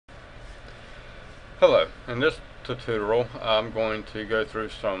Hello, in this tutorial I'm going to go through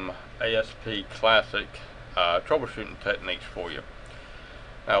some ASP classic troubleshooting techniques for you.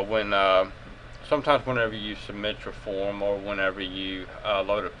 Now sometimes whenever you submit your form or whenever you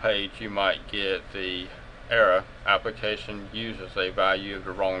load a page, you might get the error application uses a value of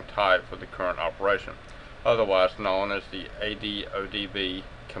the wrong type for the current operation, otherwise known as the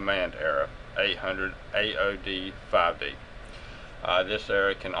ADODB.Command error 800 AOD5D. This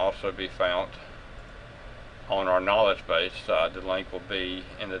error can also be found on our knowledge base. The link will be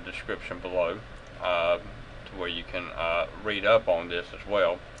in the description below to where you can read up on this as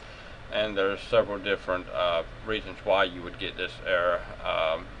well. And there's several different reasons why you would get this error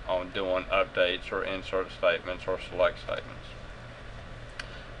on doing updates or insert statements or select statements.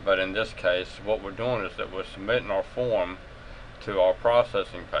 But in this case, what we're doing is that we're submitting our form to our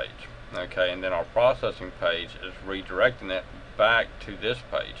processing page. Okay, and then our processing page is redirecting it back to this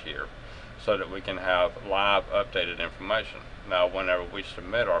page here, so that we can have live updated information. Now whenever we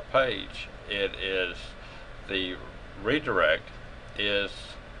submit our page, the redirect is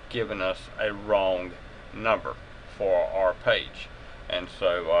giving us a wrong number for our page. And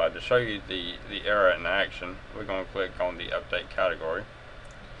so to show you the error in action, we're going to click on the update category,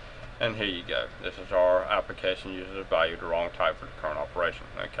 and here you go. This is our application uses a value of the wrong type for the current operation.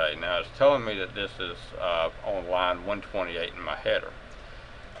 Okay, now it's telling me that this is on line 128 in my header.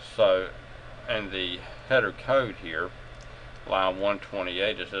 So in the header code here, line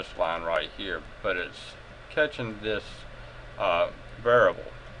 128 is this line right here, but it's catching this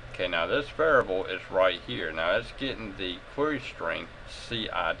variable. Okay, now this variable is right here. Now it's getting the query string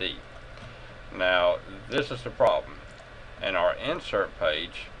CID. Now this is the problem. In our insert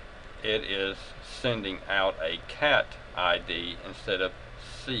page, it is sending out a cat ID instead of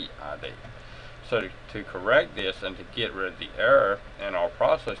CID. So to correct this and to get rid of the error in our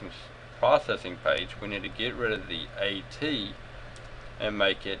processing page, we need to get rid of the AT and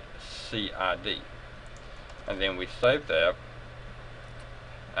make it CID. And then we save that,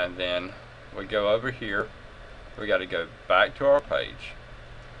 and then we go over here. We got to go back to our page,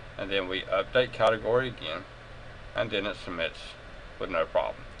 and then we update category again, and then it submits with no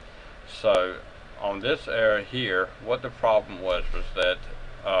problem. So on this error here, what the problem was that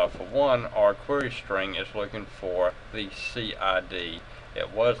for one, our query string is looking for the CID.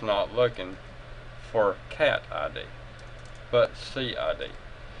 It was not looking for cat ID, but CID,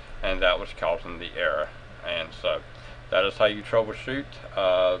 and that was causing the error. And so that is how you troubleshoot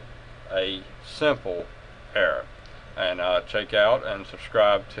a simple error. And check out and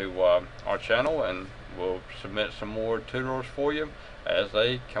subscribe to our channel, and we'll submit some more tutorials for you as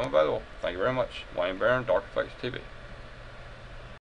they come available. Thank you very much. Barron, Dark Effects TV.